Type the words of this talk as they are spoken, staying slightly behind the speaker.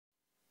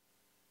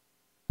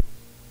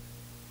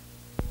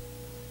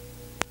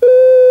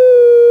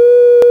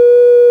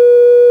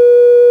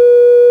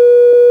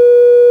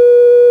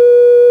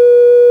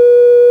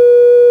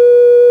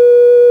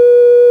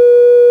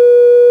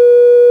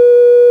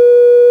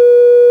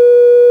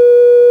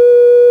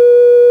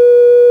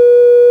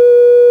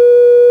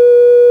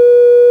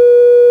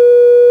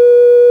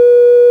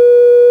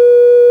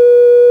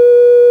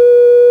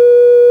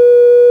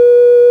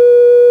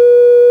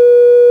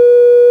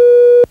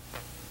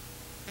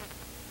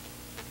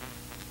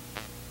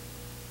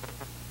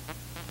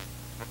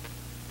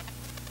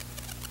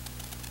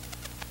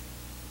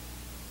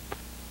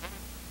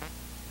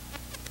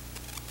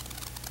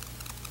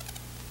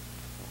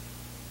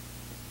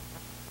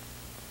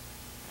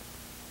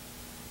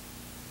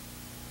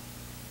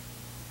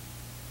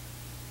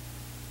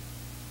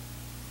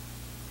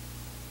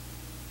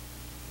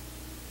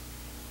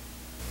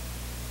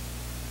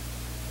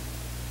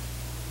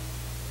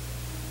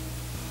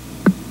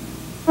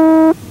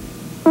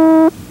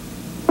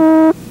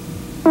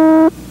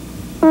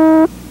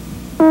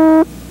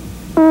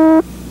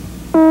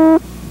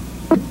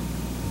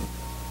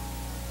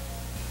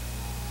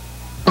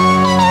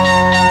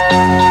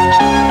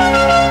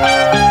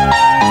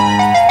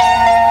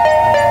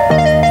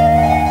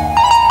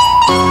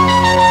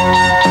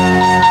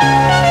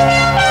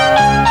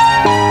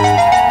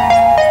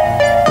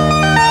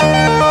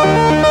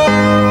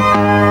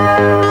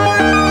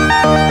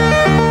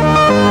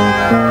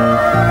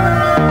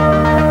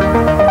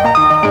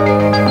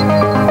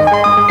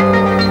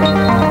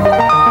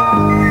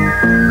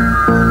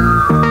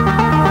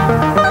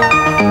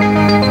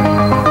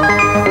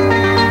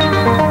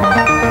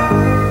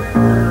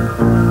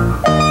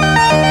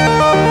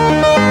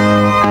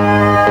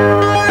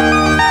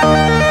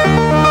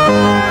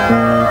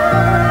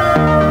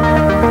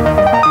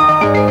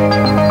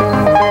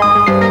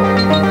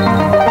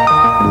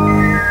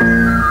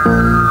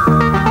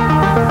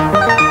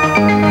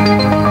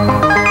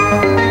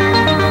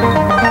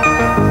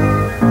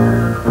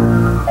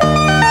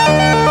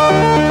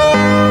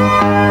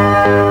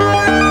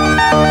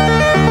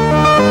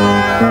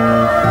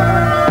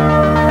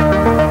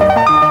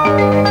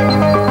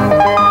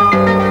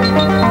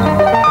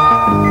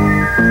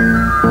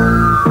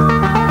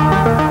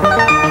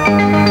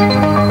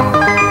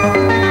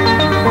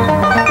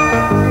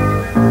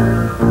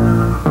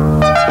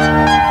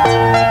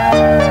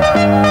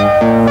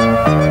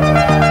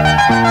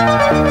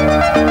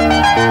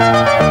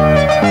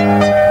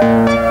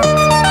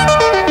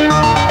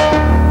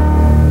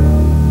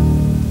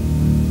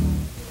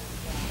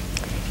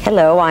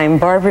Hello, I'm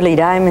Barbara Lee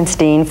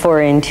Diamonstein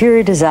for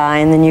Interior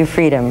Design, The New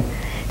Freedom.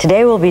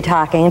 Today we'll be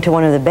talking to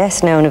one of the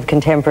best known of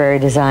contemporary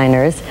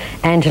designers,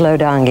 Angelo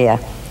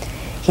Donghia.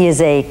 He is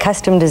a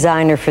custom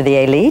designer for the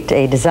elite,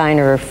 a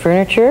designer of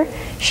furniture,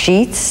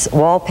 sheets,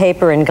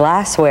 wallpaper, and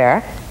glassware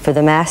for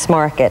the mass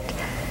market.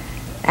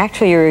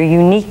 Actually, you're a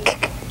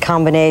unique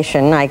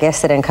combination, I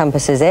guess, that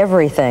encompasses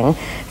everything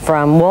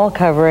from wall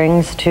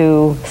coverings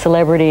to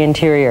celebrity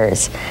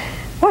interiors.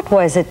 What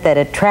was it that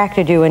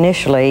attracted you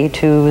initially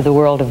to the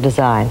world of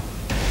design?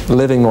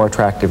 Living more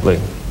attractively,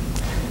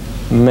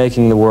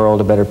 making the world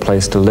a better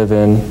place to live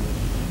in,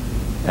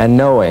 and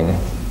knowing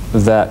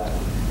that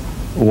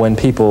when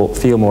people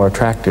feel more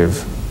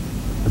attractive,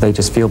 they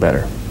just feel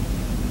better.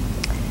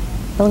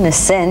 Well, in a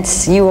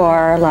sense, you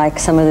are like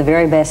some of the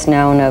very best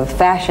known of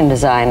fashion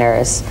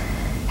designers,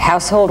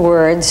 household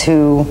words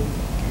who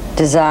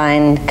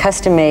design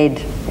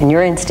custom-made, in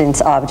your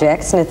instance,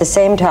 objects, and at the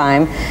same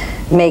time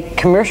make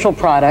commercial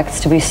products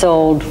to be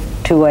sold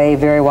to a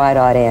very wide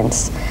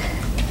audience.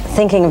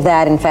 Thinking of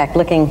that, in fact,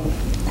 looking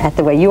at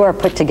the way you are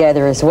put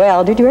together as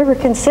well, did you ever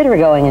consider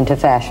going into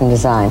fashion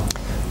design?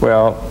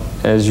 Well,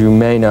 as you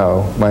may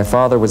know, my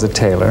father was a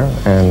tailor,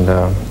 and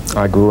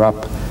I grew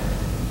up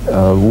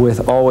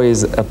with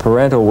always a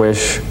parental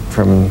wish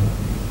from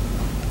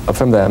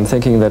them,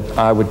 thinking that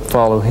I would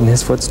follow in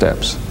his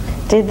footsteps.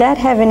 Did that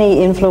have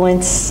any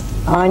influence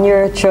on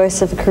your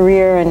choice of a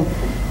career? And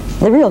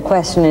the real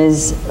question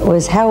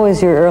was how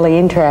was your early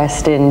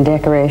interest in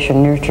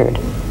decoration nurtured?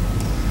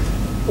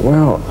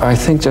 Well, I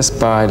think just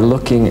by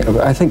looking,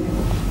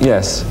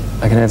 yes,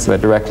 I can answer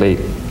that directly.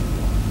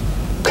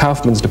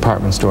 Kaufmann's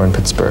department store in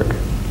Pittsburgh.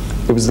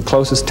 It was the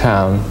closest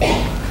town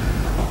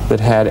that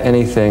had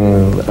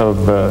anything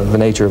of the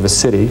nature of a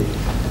city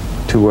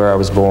to where I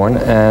was born,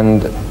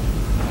 and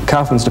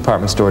Kaufmann's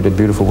department store did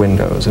beautiful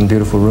windows and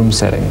beautiful room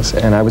settings,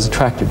 and I was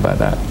attracted by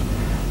that.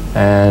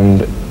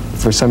 And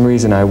for some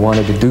reason I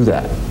wanted to do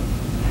that.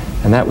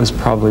 And that was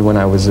probably when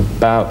I was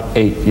about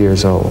 8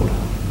 years old.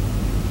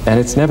 And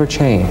it's never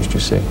changed, you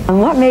see. And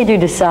what made you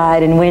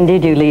decide, and when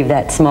did you leave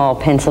that small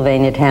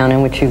Pennsylvania town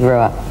in which you grew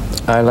up?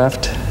 I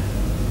left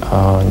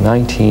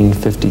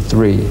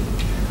 1953,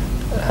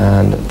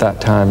 and at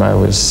that time I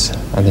was,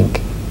 I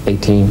think,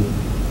 18,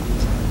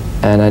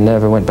 and I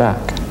never went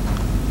back,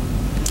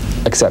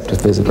 except to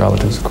visit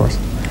relatives, of course.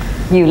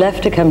 You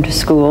left to come to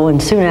school, and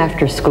soon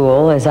after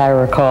school, as I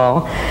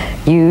recall,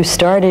 you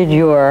started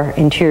your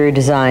interior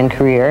design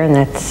career, and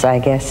that's, I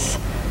guess,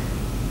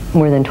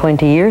 more than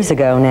 20 years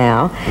ago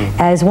now,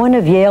 as one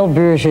of Yale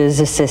Burge's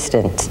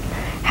assistants.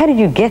 How did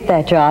you get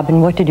that job,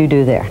 and what did you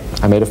do there?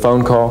 I made a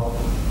phone call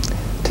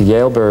to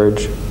Yale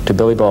Burge, to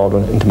Billy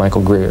Baldwin, and to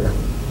Michael Greer.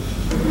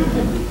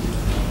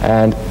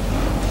 And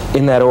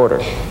in that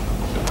order.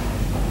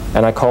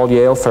 And I called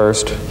Yale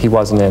first, he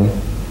wasn't in,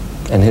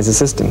 and his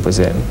assistant was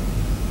in,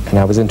 and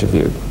I was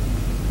interviewed.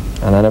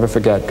 And I never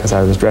forget, because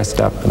I was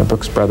dressed up in a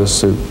Brooks Brothers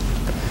suit,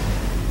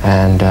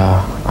 and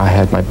I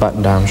had my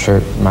button-down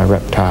shirt, my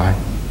rep tie,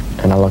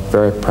 and I looked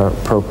very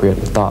appropriate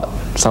and thought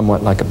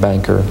somewhat like a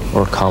banker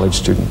or a college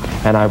student.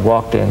 And I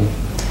walked in,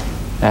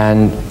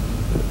 and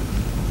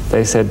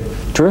they said,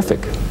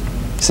 terrific.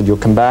 He said, you'll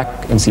come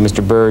back and see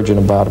Mr. Burge in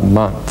about a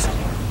month.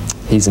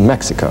 He's in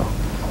Mexico.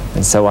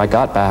 And so I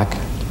got back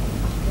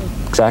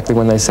exactly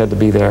when they said to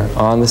be there,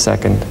 on the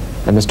 2nd,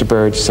 and Mr.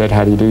 Burge said,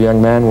 how do you do,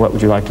 young man? What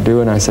would you like to do?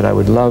 And I said, I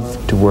would love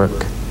to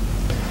work.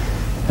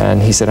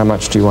 And he said, how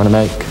much do you want to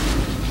make?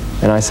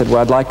 And I said, well,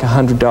 I'd like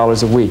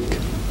 $100 a week.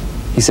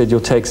 He said, you'll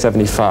take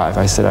 75.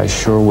 I said, I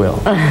sure will.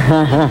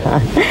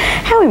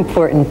 How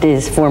important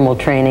is formal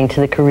training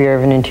to the career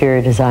of an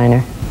interior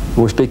designer?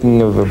 We're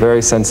speaking of a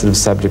very sensitive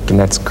subject, and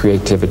that's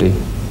creativity.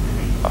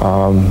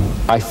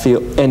 I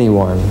feel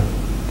anyone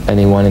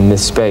in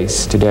this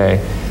space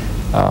today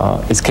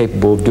is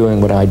capable of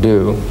doing what I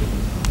do.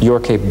 You're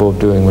capable of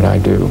doing what I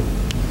do.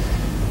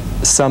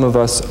 Some of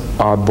us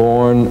are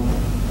born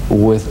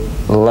with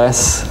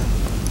less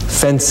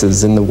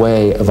fences in the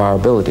way of our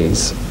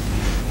abilities.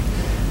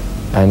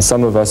 And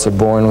some of us are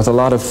born with a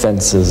lot of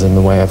fences in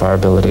the way of our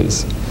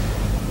abilities.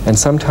 And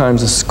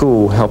sometimes a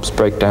school helps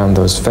break down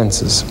those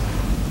fences.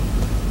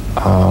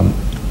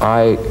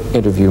 I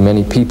interview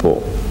many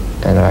people,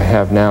 and I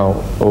have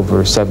now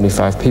over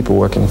 75 people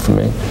working for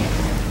me.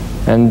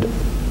 And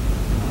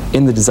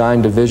in the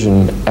design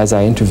division, as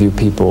I interview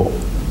people,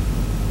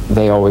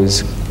 they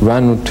always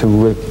run to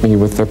me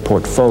with their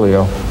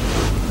portfolio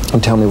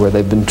and tell me where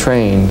they've been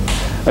trained.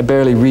 I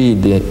barely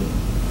read the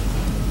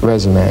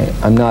resume.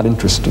 I'm not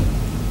interested.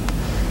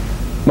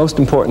 Most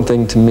important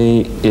thing to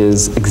me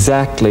is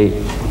exactly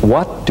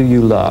what do you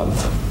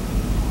love?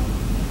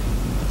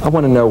 I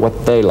want to know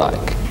what they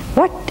like.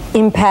 What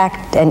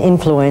impact and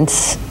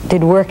influence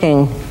did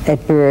working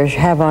at Burge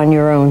have on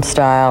your own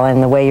style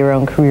and the way your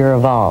own career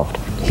evolved?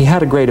 He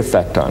had a great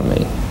effect on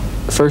me.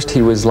 First,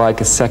 he was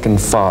like a second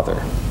father.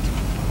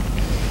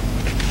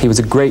 He was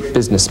a great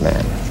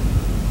businessman.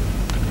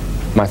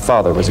 My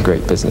father was a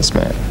great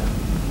businessman.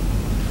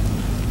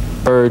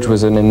 Burge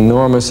was an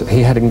enormous,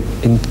 he had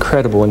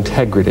incredible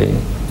integrity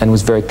and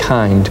was very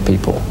kind to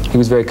people. He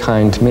was very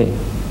kind to me.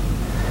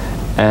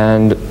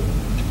 And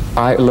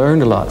I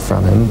learned a lot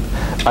from him.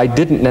 I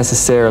didn't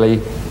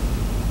necessarily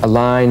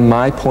align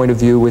my point of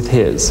view with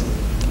his.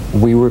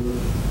 We were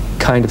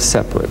kind of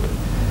separate.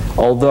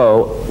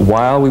 Although,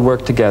 while we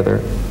worked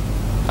together,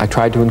 I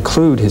tried to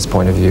include his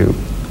point of view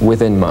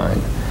within mine.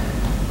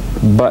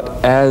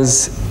 But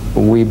as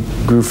we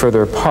grew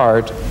further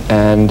apart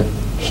and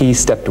he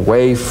stepped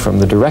away from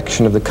the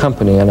direction of the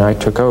company and I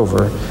took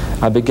over,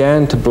 I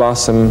began to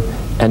blossom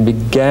and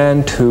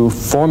began to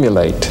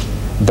formulate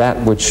that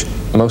which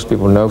most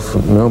people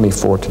know me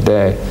for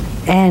today.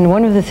 And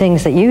one of the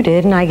things that you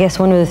did, and I guess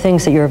one of the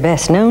things that you're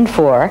best known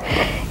for,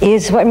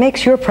 is what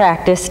makes your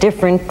practice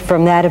different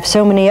from that of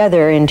so many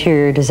other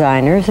interior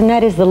designers, and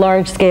that is the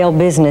large-scale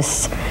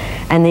business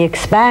and the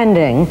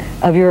expanding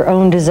of your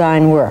own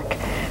design work.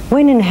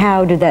 When and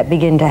how did that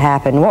begin to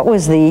happen? What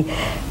was the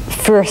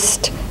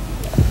first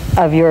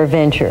of your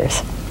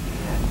ventures?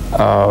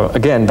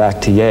 Again,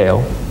 back to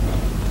Yale.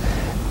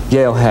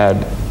 Yale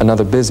had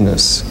another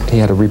business. He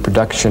had a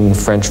reproduction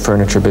French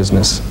furniture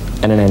business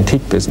and an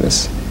antique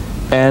business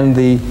and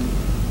the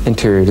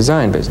interior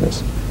design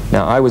business.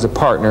 Now, I was a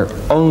partner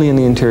only in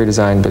the interior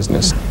design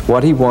business.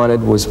 What he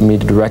wanted was me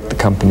to direct the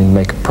company and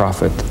make a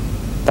profit.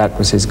 That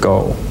was his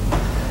goal.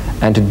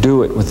 And to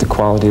do it with the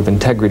quality of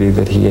integrity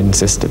that he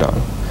insisted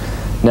on.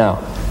 Now,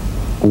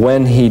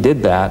 when he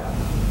did that,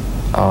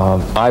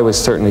 I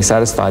was certainly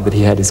satisfied that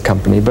he had his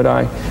company, but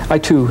I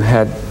too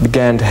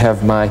began to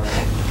have my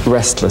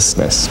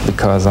restlessness,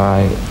 because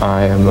I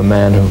am a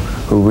man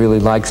who really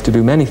likes to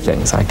do many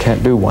things. I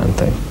can't do one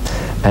thing,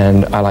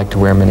 and I like to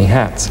wear many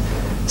hats.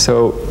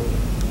 So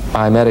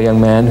I met a young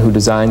man who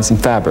designed some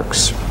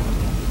fabrics,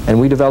 and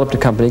we developed a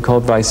company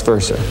called Vice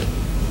Versa.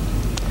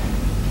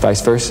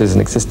 Vice Versa is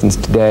in existence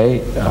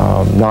today,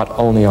 not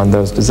only on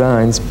those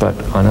designs, but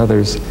on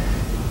others.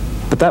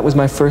 But that was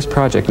my first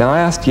project. Now, I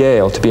asked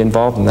Yale to be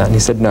involved in that, and he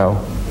said no.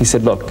 He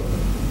said, look,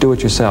 do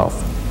it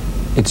yourself.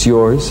 It's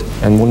yours,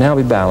 and we'll now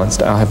be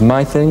balanced. I'll have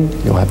my thing,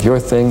 you'll have your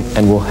thing,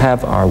 and we'll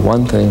have our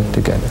one thing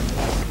together.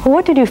 Well,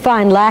 what did you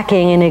find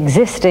lacking in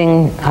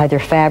existing either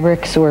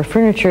fabrics or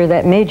furniture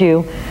that made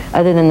you,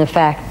 other than the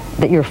fact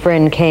that your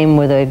friend came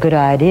with a good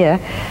idea,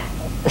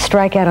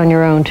 strike out on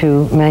your own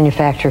to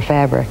manufacture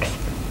fabrics?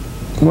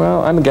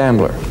 Well, I'm a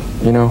gambler,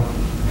 you know.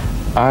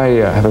 I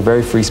have a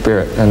very free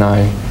spirit, and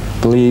I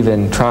believe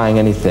in trying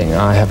anything.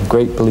 I have a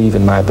great belief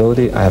in my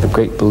ability, I have a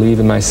great belief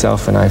in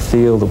myself, and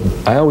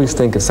I always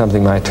think of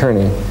something my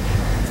attorney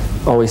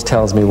always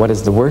tells me, what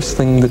is the worst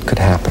thing that could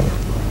happen?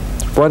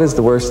 What is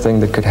the worst thing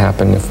that could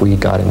happen if we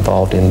got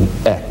involved in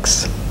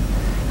X?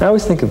 I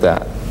always think of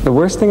that. The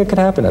worst thing that could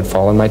happen, I'd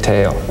fall on my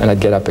tail, and I'd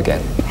get up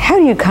again. How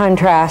do you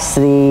contrast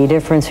the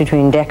difference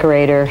between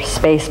decorator,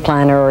 space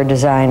planner, or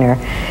designer?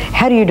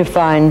 How do you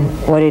define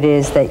what it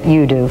is that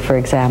you do, for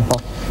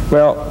example?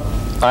 Well,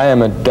 I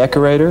am a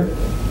decorator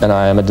and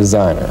I am a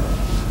designer.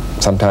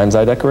 Sometimes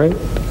I decorate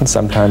and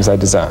sometimes I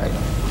design.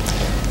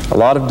 A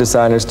lot of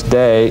designers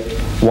today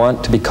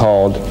want to be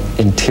called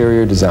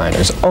interior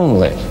designers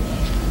only.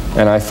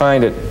 And I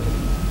find it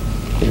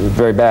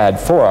very bad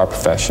for our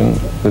profession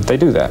that they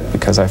do that,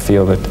 because I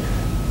feel that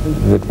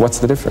what's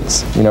the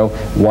difference? You know,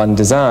 one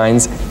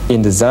designs.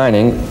 In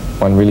designing,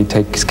 one really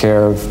takes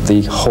care of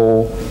the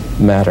whole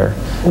matter.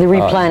 The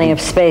replanning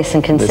of space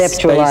and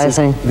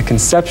conceptualizing. The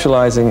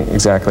conceptualizing,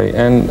 exactly.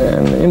 And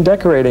in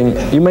decorating,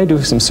 you may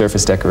do some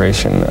surface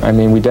decoration. I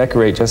mean, we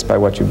decorate just by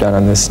what you've done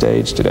on this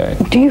stage today.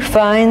 Do you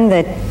find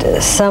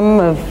that some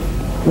of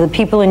the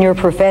people in your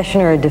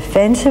profession are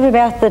defensive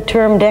about the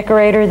term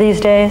decorator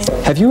these days?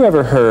 Have you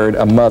ever heard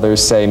a mother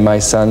say, "My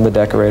son, the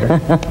decorator"?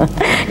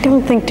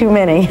 Don't think too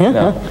many.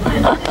 No.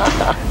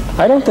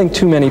 I don't think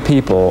too many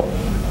people.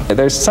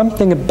 There's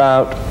something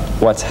about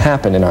what's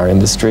happened in our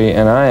industry,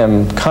 and I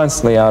am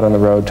constantly out on the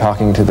road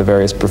talking to the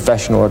various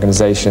professional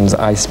organizations.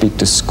 I speak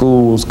to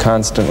schools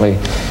constantly,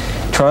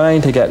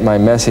 trying to get my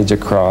message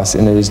across,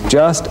 and it is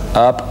just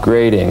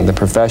upgrading the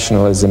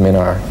professionalism in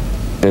our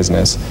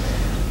business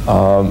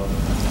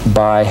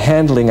by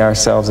handling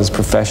ourselves as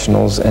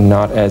professionals and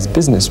not as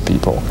business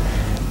people.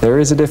 There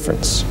is a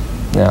difference.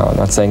 Now, I'm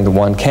not saying the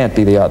one can't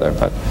be the other,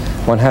 but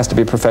one has to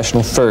be a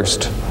professional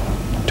first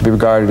to be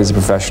regarded as a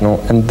professional,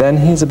 and then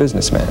he's a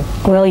businessman.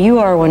 Well, you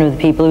are one of the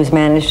people who's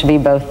managed to be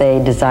both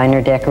a designer,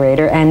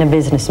 decorator, and a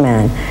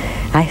businessman.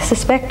 I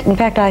suspect, in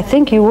fact, I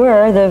think you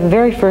were the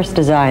very first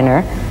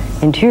designer,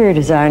 interior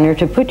designer,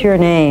 to put your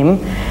name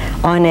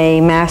on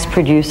a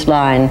mass-produced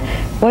line.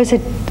 Was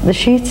it the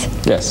sheets?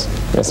 Yes.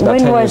 Yes, about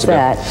when 10 was years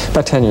that? Ago.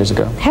 About 10 years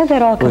ago. How did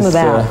that all come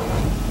about?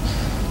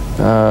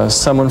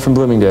 Someone from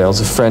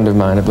Bloomingdale's, a friend of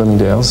mine at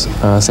Bloomingdale's,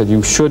 said,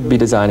 "You should be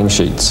designing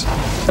sheets."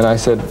 And I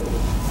said,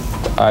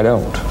 "I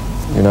don't.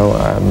 You know,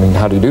 I mean,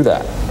 how do you do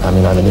that? I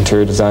mean, I'm an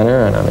interior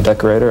designer and I'm a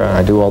decorator and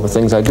I do all the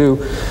things I do."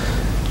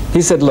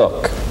 He said,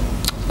 "Look,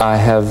 I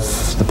have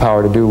the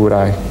power to do what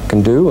I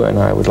can do, and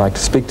I would like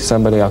to speak to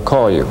somebody. I'll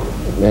call you."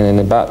 And in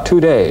about 2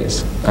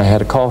 days, I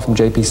had a call from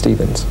J.P.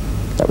 Stevens.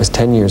 That was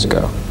 10 years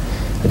ago.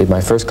 I did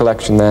my first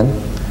collection then.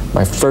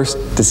 My first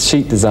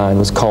sheet design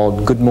was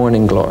called Good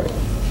Morning Glory.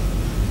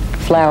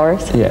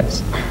 Flowers?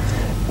 Yes.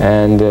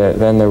 And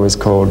then there was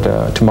called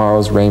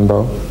Tomorrow's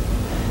Rainbow.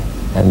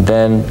 And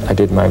then I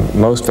did my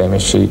most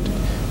famous sheet,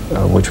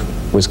 which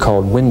was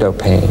called Window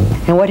Pane.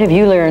 And what have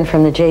you learned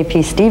from the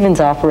J.P. Stevens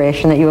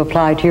operation that you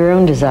applied to your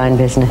own design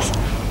business?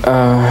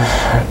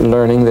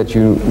 Learning that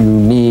you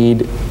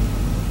need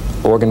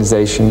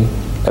organization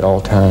at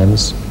all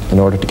times in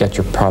order to get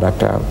your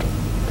product out.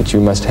 That you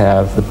must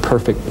have the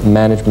perfect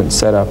management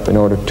set up in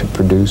order to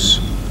produce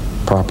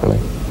properly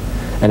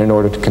and in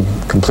order to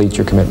complete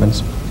your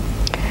commitments.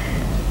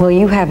 Well,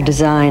 you have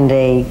designed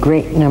a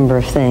great number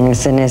of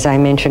things, and as I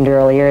mentioned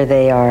earlier,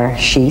 they are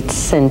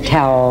sheets and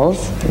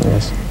towels,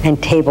 yes,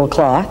 and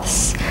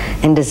tablecloths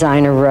and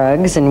designer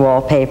rugs and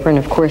wallpaper, and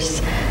of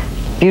course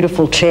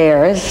beautiful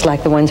chairs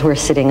like the ones we're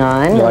sitting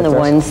on, and the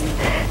ones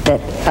that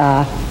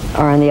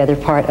are on the other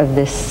part of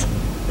this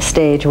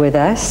stage with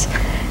us.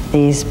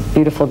 These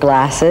beautiful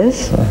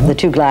glasses, the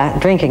two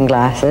drinking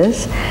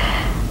glasses,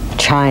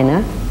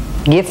 china,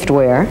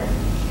 giftware.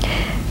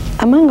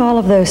 Among all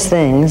of those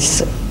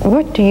things,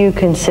 what do you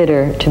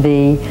consider to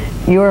be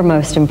your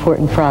most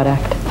important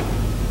product?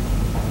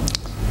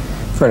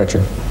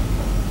 Furniture.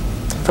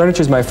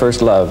 Furniture is my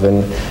first love,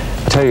 and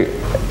I'll tell you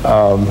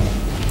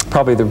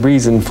probably the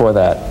reason for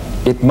that.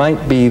 It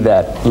might be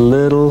that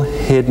little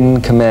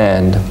hidden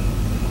command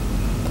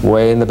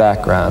way in the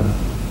background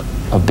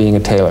of being a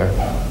tailor,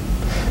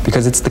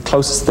 because it's the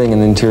closest thing in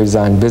the interior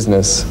design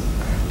business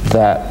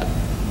that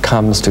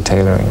comes to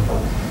tailoring.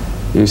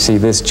 You see,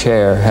 this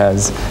chair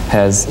has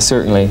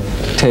certainly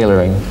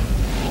tailoring,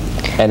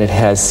 and it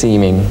has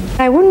seaming.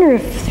 I wonder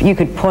if you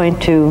could point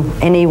to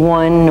any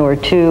one or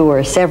two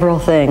or several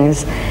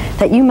things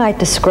that you might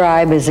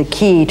describe as a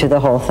key to the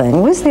whole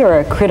thing. Was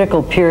there a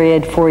critical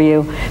period for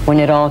you when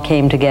it all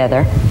came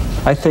together?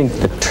 I think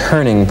the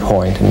turning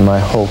point in my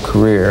whole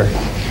career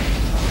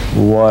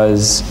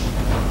was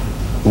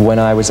when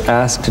I was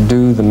asked to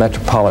do the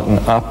Metropolitan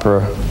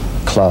Opera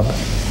Club.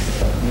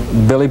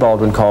 Billy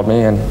Baldwin called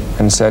me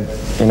and said,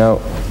 you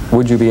know,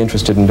 would you be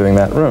interested in doing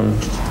that room?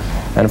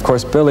 And of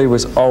course, Billy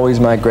was always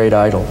my great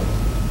idol,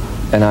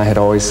 and I had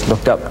always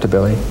looked up to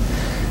Billy.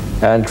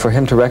 And for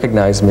him to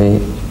recognize me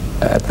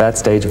at that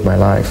stage of my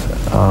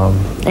life.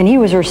 And he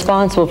was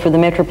responsible for the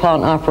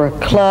Metropolitan Opera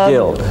Club?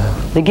 Guild.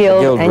 The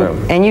Guild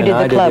room. And you did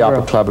the club room. I did the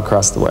Opera Club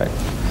across the way.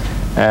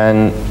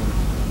 And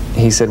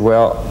he said,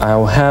 well, I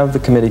will have the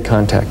committee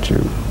contact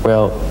you.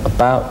 Well,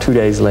 about 2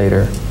 days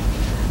later,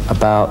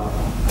 about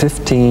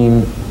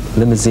 15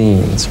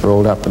 limousines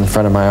rolled up in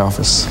front of my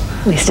office.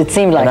 At least it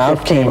seemed like 15. And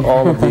out came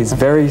all of these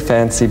very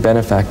fancy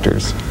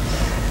benefactors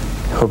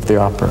of the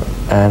opera.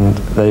 And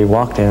they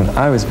walked in.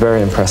 I was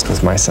very impressed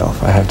with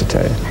myself, I have to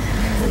tell you.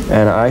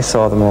 And I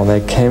saw them all.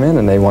 They came in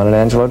and they wanted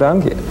Angelo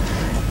Donghia.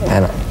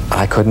 And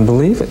I couldn't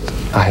believe it.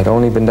 I had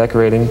only been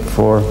decorating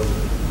for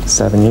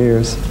 7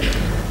 years.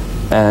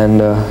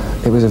 And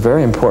it was a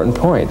very important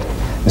point.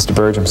 Mr.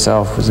 Burge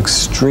himself was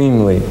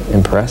extremely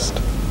impressed.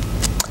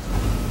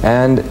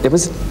 And it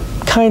was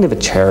kind of a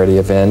charity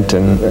event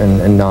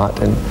and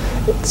not. And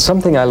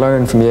something I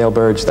learned from Yale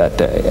Burge that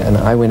day. And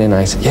I went in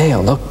and I said,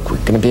 Yale, look, we're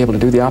going to be able to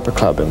do the Opera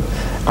Club. And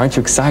aren't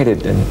you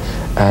excited?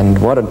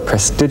 And what a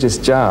prestigious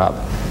job.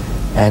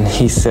 And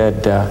he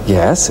said,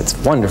 yes, it's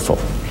wonderful.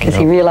 Because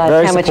he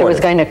realized how much it was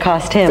going to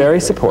cost him. Very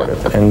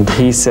supportive. And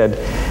he said,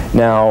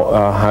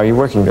 now, how are you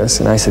working this?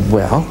 And I said,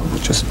 well,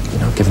 just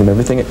give them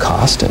everything it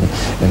cost, and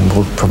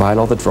we'll provide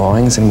all the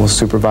drawings, and we'll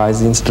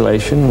supervise the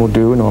installation, and we'll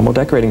do a normal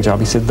decorating job.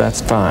 He said,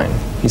 that's fine.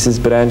 He says,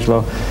 but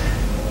Angelo,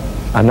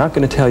 I'm not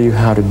going to tell you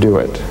how to do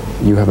it.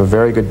 You have a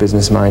very good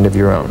business mind of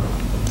your own.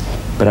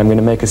 But I'm going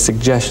to make a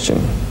suggestion.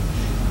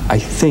 I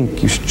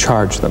think you should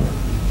charge them.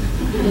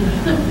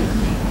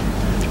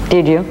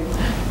 Did you?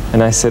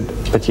 And I said,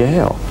 but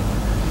Yale.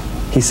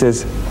 He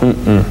says,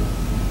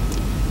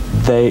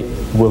 they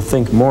will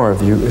think more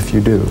of you if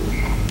you do.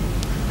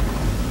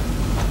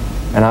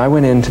 And I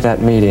went into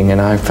that meeting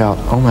and I felt,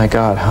 oh my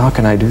God, how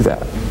can I do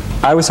that?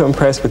 I was so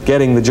impressed with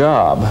getting the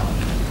job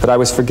that I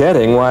was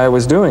forgetting why I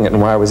was doing it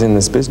and why I was in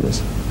this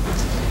business.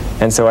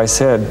 And so I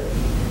said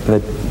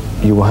that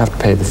you will have to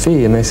pay the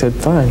fee, and they said,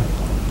 fine.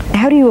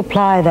 How do you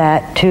apply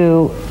that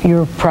to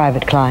your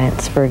private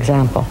clients, for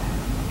example?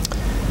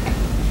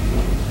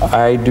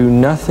 I do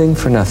nothing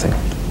for nothing.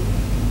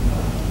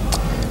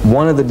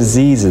 One of the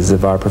diseases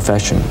of our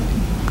profession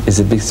is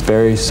it is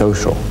very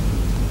social.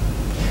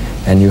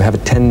 And you have a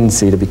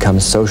tendency to become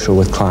social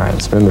with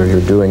clients. Remember,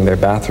 you're doing their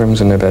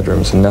bathrooms and their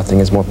bedrooms, and nothing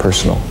is more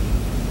personal.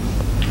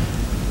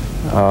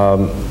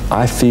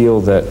 I feel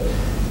that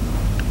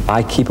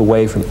I keep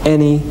away from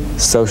any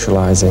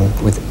socializing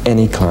with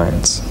any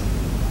clients.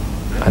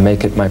 I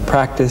make it my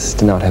practice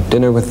to not have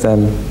dinner with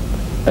them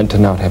and to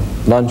not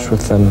have lunch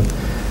with them.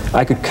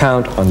 I could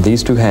count on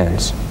these two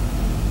hands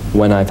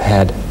when I've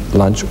had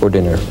lunch or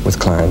dinner with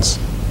clients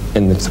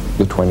in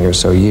the 20 or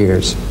so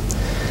years.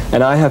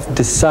 And I have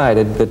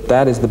decided that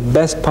that is the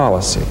best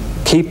policy.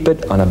 Keep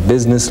it on a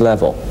business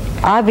level.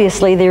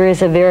 Obviously, there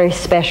is a very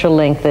special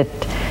link that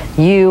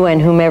you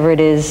and whomever it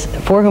is,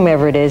 for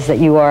whomever it is that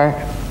you are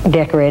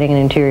decorating an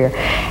interior.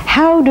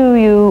 How do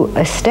you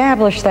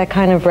establish that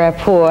kind of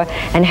rapport,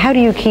 and how do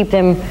you keep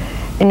them,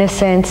 in a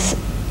sense,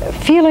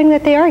 feeling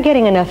that they are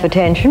getting enough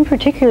attention,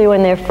 particularly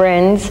when their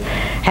friends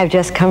have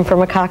just come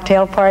from a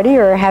cocktail party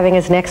or are having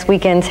as next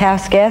weekend's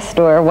house guest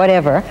or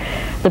whatever,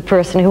 the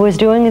person who is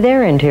doing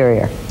their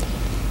interior?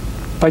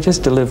 By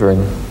just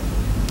delivering.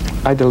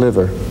 I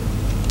deliver.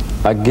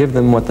 I give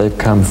them what they've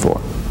come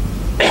for.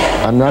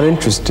 I'm not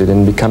interested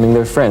in becoming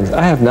their friends.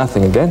 I have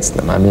nothing against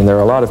them. I mean, there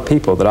are a lot of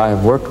people that I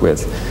have worked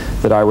with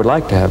that I would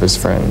like to have as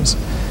friends.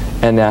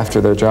 And after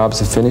their jobs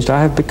have finished,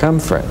 I have become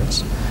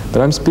friends.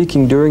 But I'm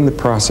speaking during the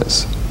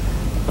process.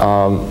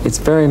 It's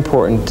very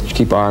important to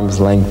keep arm's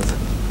length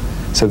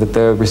so that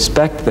the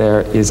respect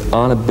there is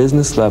on a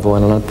business level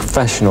and on a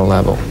professional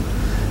level.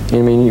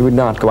 I mean, you would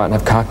not go out and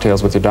have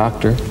cocktails with your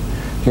doctor.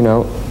 You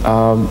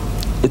know,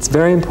 it's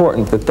very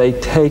important that they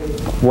take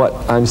what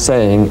I'm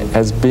saying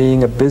as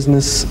being a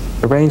business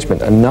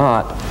arrangement and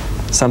not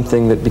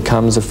something that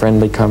becomes a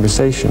friendly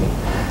conversation.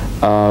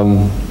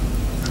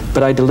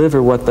 But I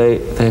deliver what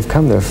they've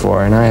come there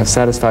for, and I have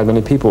satisfied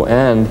many people,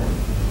 and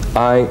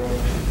I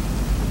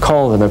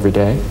call them every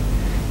day.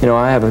 You know,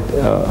 I have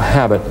a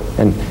habit,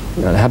 and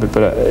not a habit,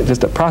 but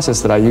just a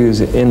process that I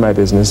use in my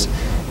business,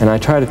 and I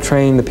try to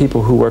train the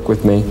people who work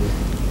with me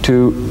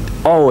to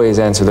always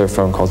answer their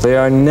phone calls. They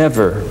are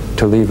never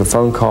to leave a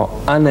phone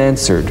call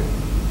unanswered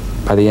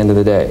by the end of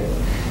the day.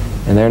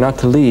 And they're not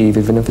to leave,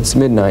 even if it's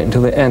midnight,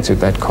 until they answered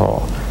that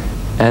call.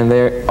 And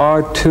they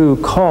are to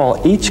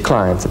call each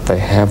client that they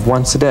have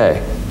once a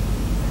day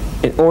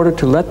in order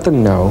to let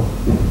them know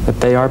that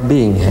they are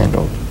being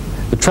handled.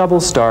 The trouble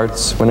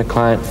starts when a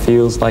client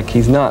feels like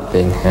he's not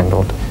being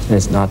handled and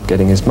is not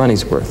getting his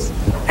money's worth.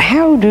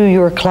 How do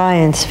your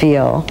clients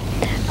feel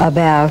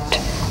about,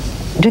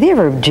 do they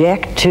ever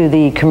object to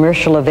the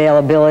commercial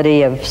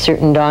availability of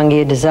certain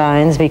Donghia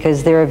designs?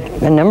 Because there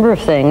are a number of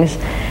things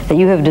that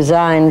you have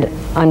designed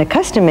on a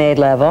custom-made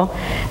level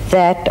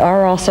that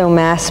are also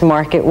mass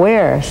market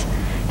wares.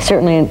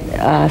 Certainly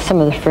some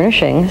of the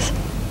furnishings.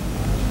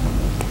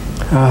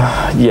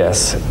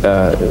 Yes,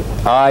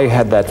 I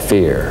had that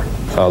fear.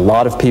 A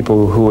lot of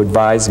people who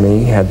advised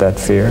me had that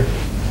fear.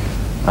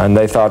 And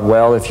they thought,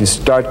 well, if you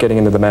start getting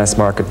into the mass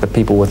market, the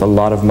people with a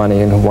lot of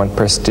money and who want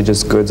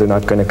prestigious goods are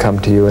not going to come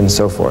to you, and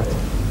so forth.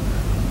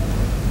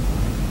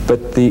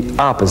 But the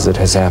opposite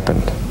has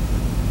happened.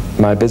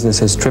 My business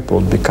has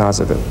tripled because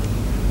of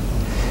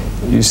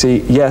it. You see,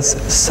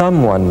 yes,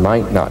 someone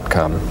might not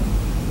come,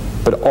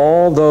 but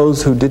all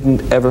those who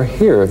didn't ever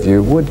hear of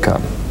you would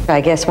come. I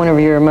guess one of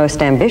your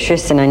most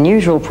ambitious and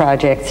unusual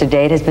projects to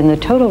date has been the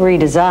total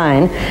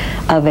redesign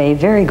of a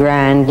very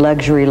grand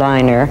luxury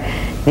liner,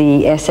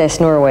 the SS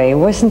Norway.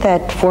 Wasn't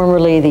that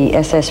formerly the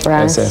SS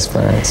France? SS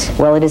France.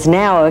 Well, it is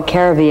now a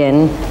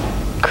Caribbean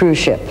cruise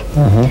ship.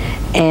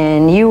 Mm-hmm.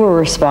 And you were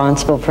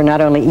responsible for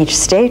not only each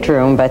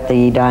stateroom, but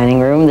the dining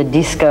room, the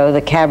disco,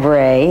 the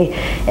cabaret,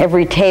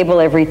 every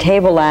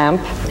table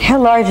lamp. How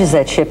large is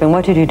that ship, and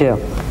what did you do?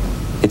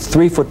 It's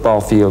 3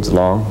 football fields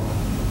long.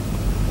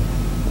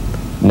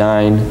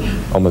 9,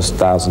 almost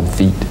 1,000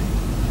 feet.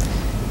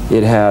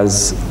 It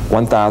has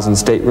 1,000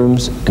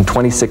 staterooms and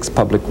 26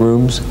 public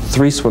rooms,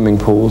 3 swimming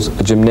pools,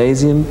 a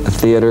gymnasium, a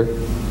theater,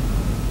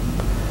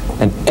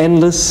 and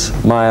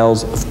endless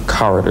miles of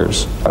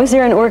corridors. Was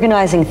there an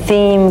organizing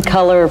theme,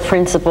 color,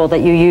 principle that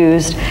you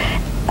used,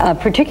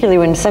 particularly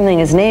when something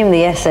is named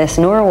the SS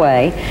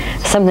Norway?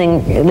 Something,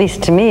 at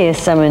least to me, is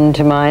summoned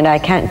to mind. I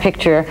can't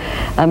picture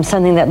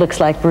something that looks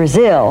like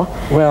Brazil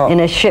in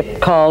a ship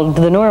called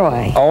the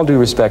Norway. All due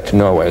respect to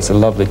Norway, it's a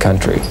lovely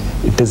country.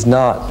 It does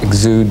not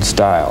exude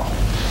style.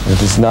 It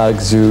does not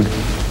exude,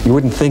 you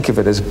wouldn't think of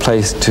it as a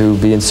place to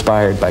be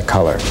inspired by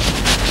color.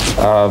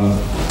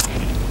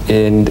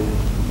 And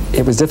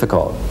it was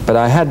difficult, but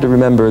I had to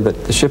remember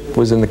that the ship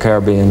was in the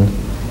Caribbean.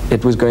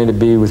 It was going to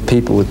be with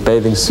people with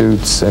bathing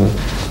suits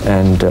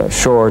and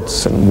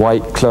shorts and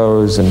white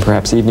clothes and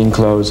perhaps evening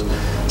clothes.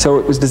 So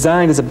it was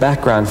designed as a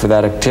background for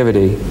that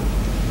activity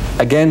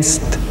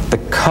against the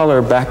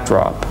color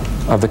backdrop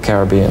of the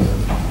Caribbean.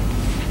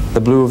 The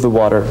blue of the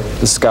water,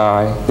 the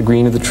sky, the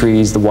green of the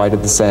trees, the white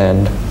of the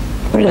sand.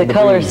 What are the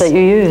colors that you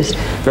used?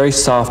 Very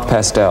soft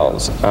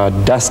pastels,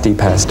 dusty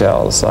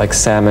pastels like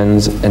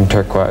salmons and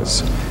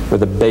turquoise were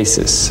the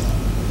basis.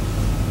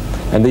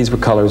 And these were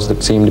colors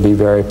that seemed to be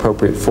very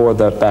appropriate for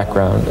the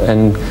background,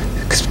 and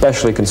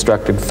specially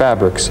constructed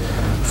fabrics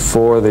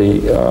for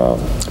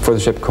the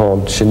ship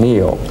called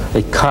chenille,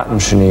 a cotton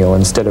chenille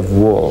instead of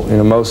wool. You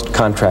know, most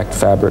contract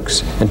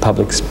fabrics and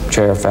public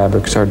chair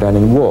fabrics are done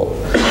in wool.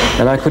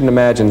 And I couldn't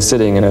imagine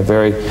sitting in a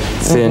very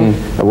thin,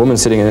 a woman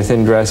sitting in a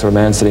thin dress or a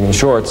man sitting in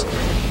shorts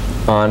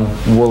on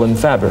woolen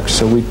fabrics.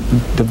 So we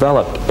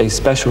developed a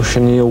special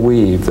chenille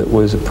weave that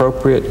was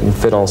appropriate and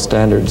fit all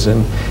standards,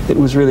 and it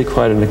was really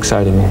quite an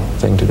exciting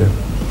thing to do.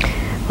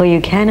 Well,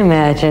 you can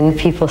imagine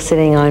people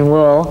sitting on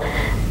wool,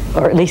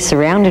 or at least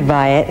surrounded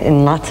by it,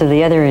 in lots of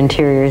the other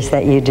interiors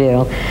that you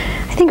do.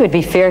 I think it would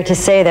be fair to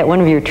say that one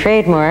of your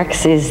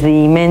trademarks is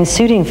the men's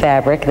suiting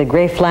fabric, the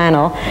gray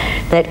flannel,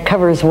 that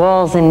covers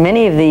walls in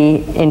many of the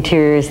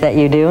interiors that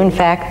you do. In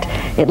fact,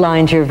 it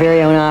lines your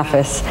very own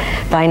office.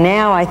 By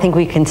now, I think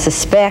we can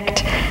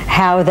suspect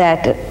how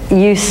that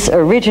use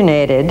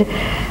originated.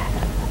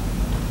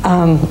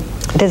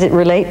 Does it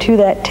relate to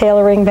that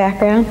tailoring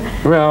background?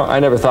 Well, I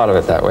never thought of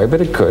it that way,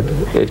 but it could.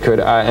 It could.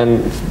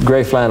 And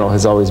gray flannel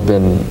has always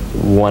been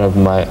one of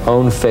my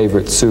own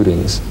favorite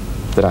suitings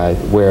that I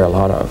wear a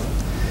lot of.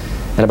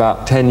 And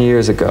about 10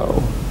 years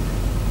ago,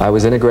 I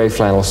was in a gray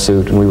flannel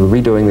suit and we were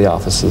redoing the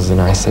offices, and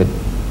I said,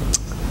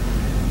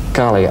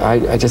 golly,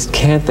 I just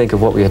can't think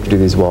of what we have to do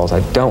these walls.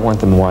 I don't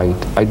want them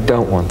white. I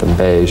don't want them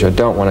beige. I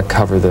don't want to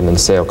cover them in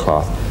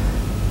sailcloth.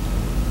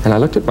 And I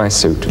looked at my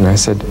suit and I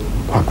said,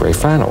 oh, gray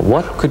flannel,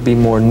 what could be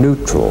more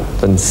neutral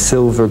than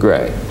silver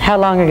gray? How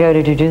long ago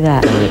did you do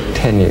that?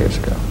 10 years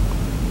ago.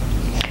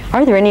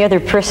 Are there any other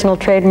personal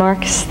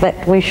trademarks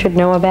that we should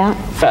know about?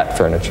 Fat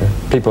furniture.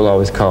 People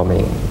always call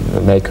me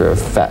the maker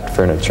of fat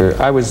furniture.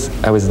 I was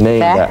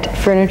named Fat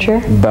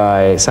furniture?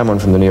 By someone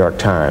from the New York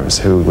Times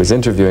who was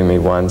interviewing me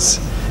once,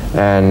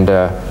 and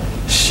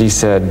she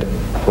said,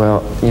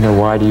 well, you know,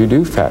 why do you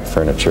do fat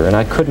furniture? And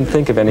I couldn't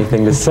think of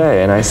anything to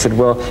say, and I said,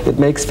 well, it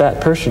makes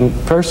fat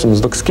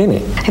persons look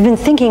skinny. I've been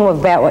thinking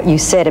about what you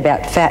said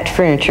about fat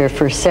furniture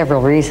for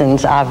several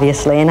reasons,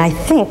 obviously, and I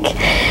think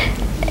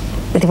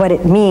what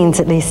it means,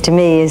 at least to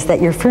me, is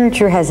that your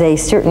furniture has a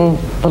certain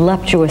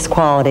voluptuous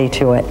quality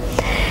to it.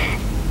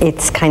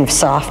 It's kind of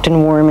soft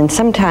and warm, and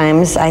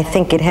sometimes I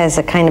think it has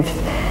a kind of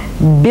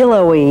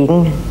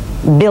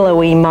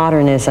billowy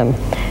modernism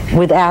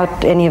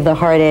without any of the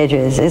hard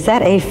edges. Is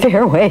that a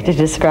fair way to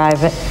describe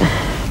it?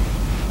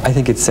 I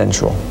think it's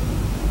sensual.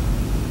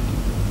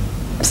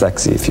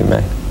 Sexy, if you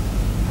may.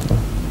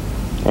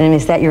 And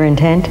is that your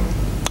intent?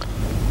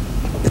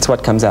 It's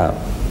what comes out,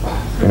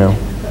 you know.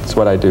 It's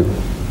what I do.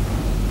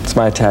 It's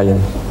my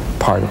Italian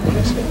part of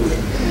me.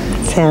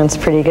 Sounds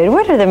pretty good.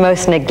 What are the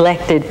most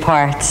neglected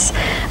parts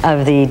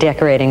of the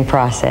decorating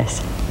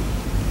process?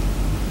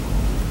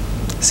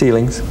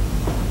 Ceilings.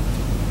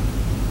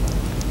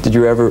 Did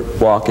you ever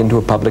walk into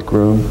a public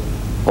room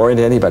or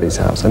into anybody's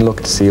house and look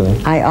at the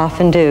ceiling? I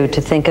often do,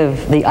 to think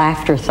of the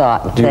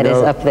afterthought that is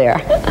up there.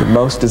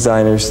 Most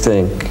designers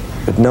think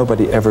that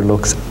nobody ever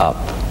looks up.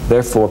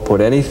 Therefore,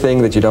 put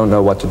anything that you don't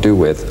know what to do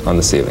with on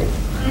the ceiling.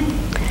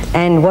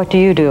 And what do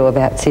you do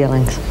about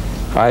ceilings?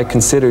 I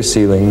consider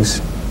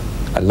ceilings.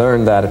 I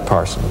learned that at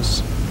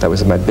Parsons. That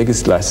was my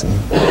biggest lesson.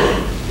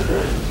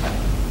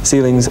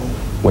 Ceilings,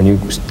 when you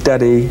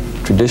study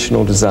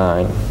traditional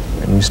design,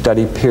 and you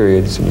study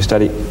periods, and you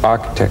study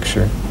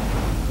architecture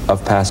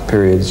of past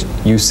periods,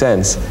 you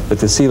sense that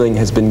the ceiling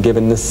has been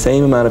given the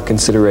same amount of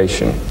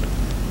consideration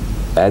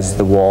as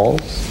the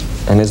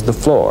walls and as the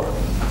floor.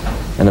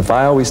 And if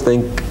I always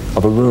think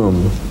of a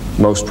room,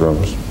 most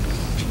rooms,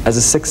 as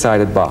a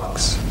six-sided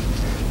box,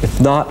 if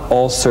not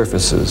all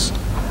surfaces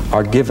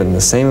are given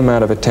the same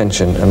amount of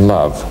attention and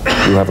love,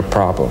 you have a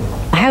problem.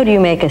 How do you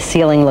make a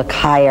ceiling look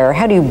higher?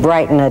 How do you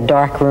brighten a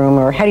dark room?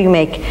 Or how do you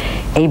make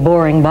a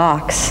boring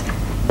box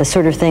the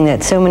sort of thing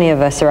that so many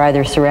of us are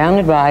either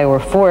surrounded by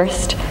or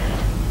forced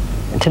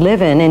to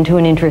live in, into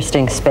an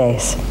interesting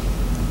space?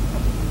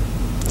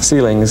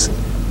 Ceilings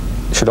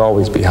should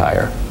always be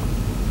higher.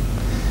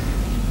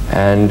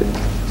 And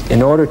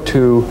in order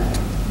to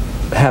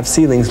have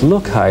ceilings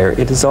look higher,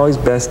 it is always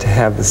best to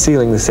have the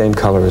ceiling the same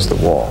color as the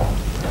wall.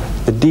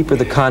 The deeper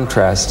the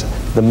contrast,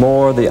 the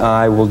more the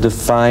eye will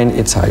define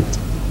its height.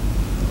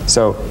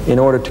 So in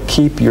order to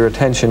keep your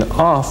attention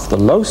off the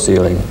low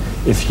ceiling,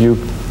 if you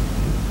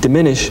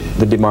diminish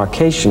the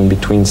demarcation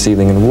between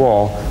ceiling and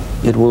wall,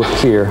 it will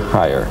appear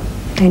higher.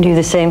 And do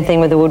the same thing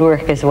with the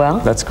woodwork as well?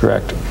 That's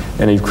correct.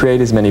 And you create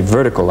as many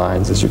vertical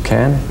lines as you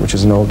can, which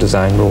is an old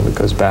design rule that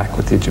goes back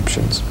with the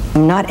Egyptians.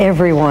 Not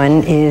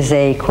everyone is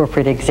a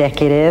corporate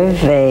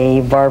executive,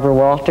 a Barbara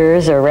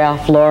Walters, a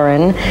Ralph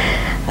Lauren,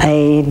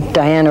 a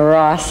Diana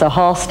Ross, a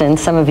Halston,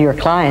 some of your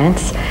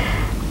clients.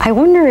 I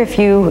wonder if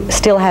you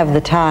still have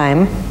the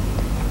time,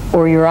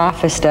 or your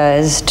office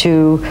does,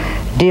 to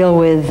deal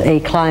with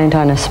a client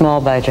on a small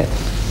budget.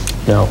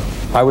 No.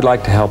 I would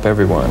like to help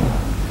everyone.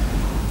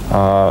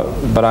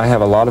 But I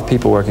have a lot of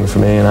people working for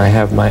me, and I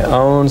have my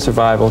own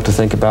survival to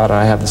think about, and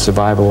I have the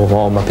survival of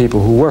all my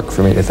people who work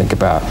for me to think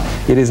about.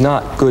 It is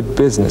not good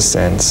business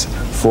sense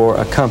for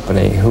a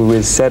company who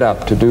is set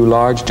up to do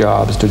large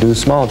jobs to do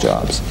small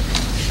jobs,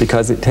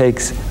 because it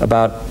takes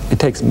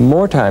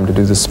more time to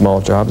do the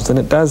small jobs than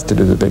it does to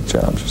do the big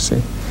jobs, you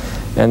see.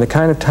 And the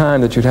kind of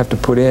time that you'd have to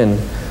put in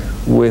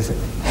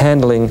with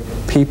handling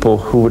people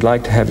who would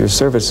like to have your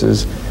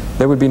services,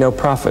 there would be no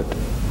profit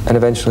and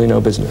eventually no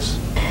business.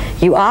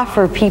 You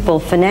offer people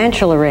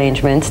financial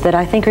arrangements that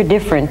I think are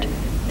different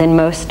than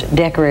most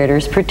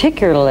decorators,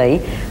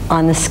 particularly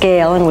on the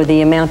scale and with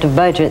the amount of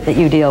budget that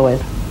you deal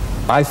with.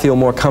 I feel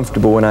more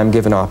comfortable when I'm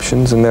given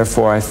options, and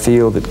therefore I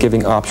feel that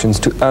giving options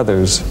to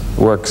others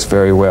works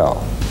very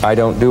well. I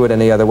don't do it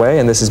any other way,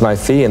 and this is my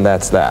fee, and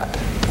that's that.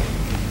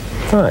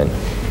 Fine.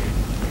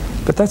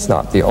 But that's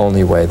not the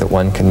only way that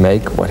one can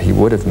make what he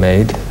would have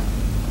made.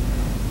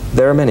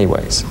 There are many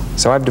ways.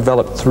 So I've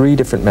developed 3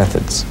 different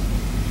methods.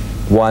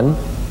 1,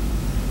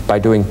 by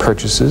doing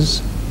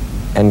purchases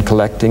and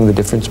collecting the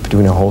difference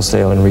between a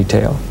wholesale and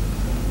retail.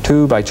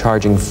 2, by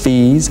charging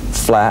fees,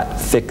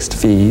 flat, fixed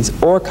fees,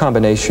 or a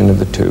combination of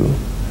the 2.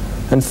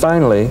 And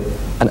finally,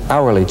 an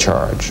hourly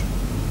charge,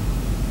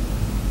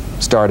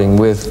 starting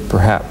with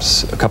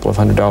perhaps a couple of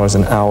 $100s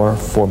an hour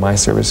for my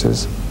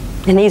services.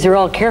 And these are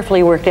all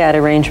carefully worked out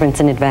arrangements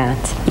in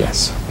advance.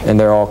 Yes, and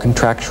they're all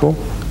contractual,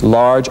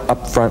 large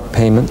upfront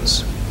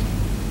payments.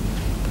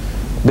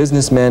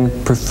 Businessmen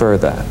prefer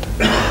that.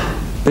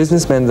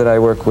 Businessmen that I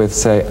work with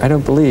say, I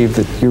don't believe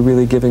that you're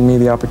really giving me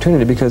the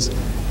opportunity because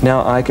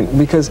now I can,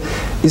 because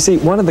you see,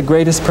 one of the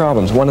greatest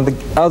problems, one of the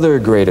other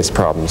greatest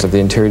problems of the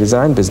interior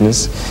design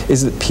business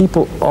is that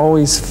people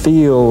always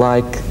feel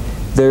like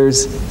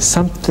there's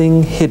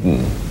something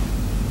hidden.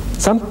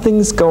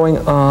 Something's going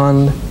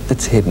on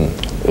that's hidden.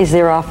 Is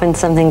there often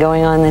something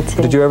going on that's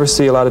hidden? Did you ever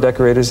see a lot of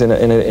decorators in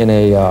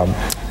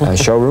a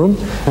showroom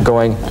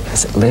going,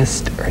 is it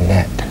list or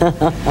net?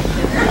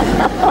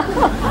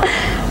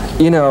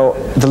 You know,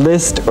 the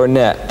list or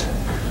net.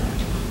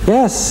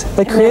 Yes,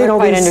 they create all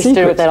these secrets. I never quite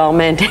understood what that all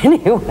meant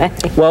anyway.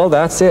 Well,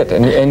 that's it.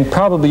 And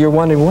probably you're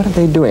wondering, what are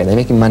they doing? Are they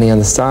making money on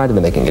the side? Are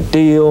they making a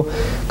deal?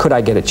 Could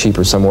I get it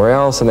cheaper somewhere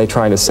else? And they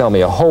trying to sell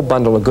me a whole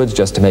bundle of goods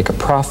just to make a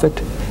profit?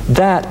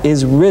 That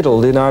is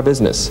riddled in our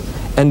business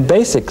and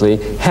basically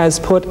has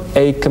put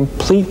a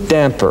complete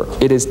damper.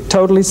 It has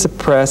totally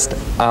suppressed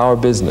our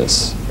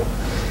business.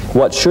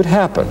 What should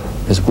happen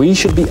is we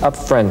should be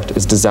upfront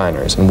as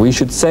designers, and we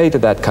should say to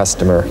that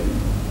customer,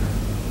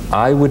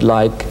 I would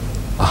like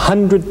a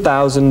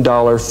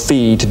 $100,000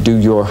 fee to do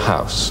your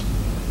house.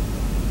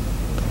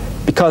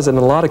 Because in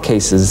a lot of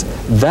cases,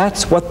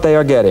 that's what they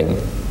are getting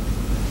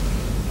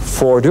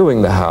for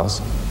doing the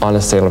house on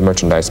a sale of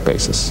merchandise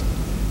basis.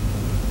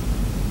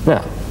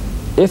 Now,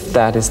 if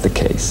that is the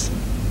case,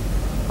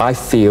 I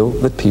feel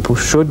that people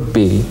should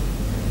be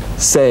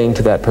saying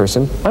to that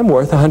person, I'm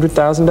worth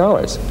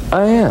 $100,000.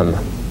 I am.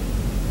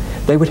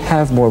 They would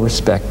have more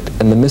respect,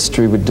 and the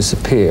mystery would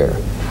disappear,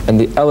 and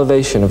the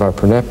elevation of our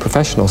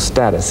professional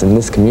status in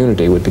this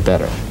community would be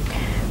better.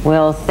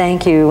 Well,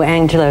 thank you,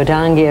 Angelo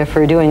Donghia,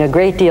 for doing a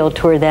great deal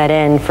toward that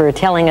end, for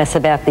telling us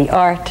about the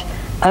art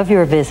of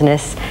your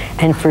business,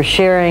 and for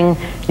sharing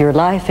your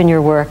life and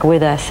your work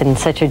with us in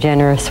such a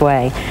generous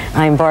way.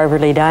 I'm Barbara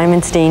Lee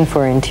Diamonstein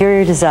for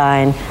Interior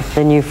Design,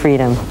 The New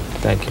Freedom.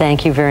 Thank you.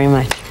 Thank you very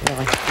much.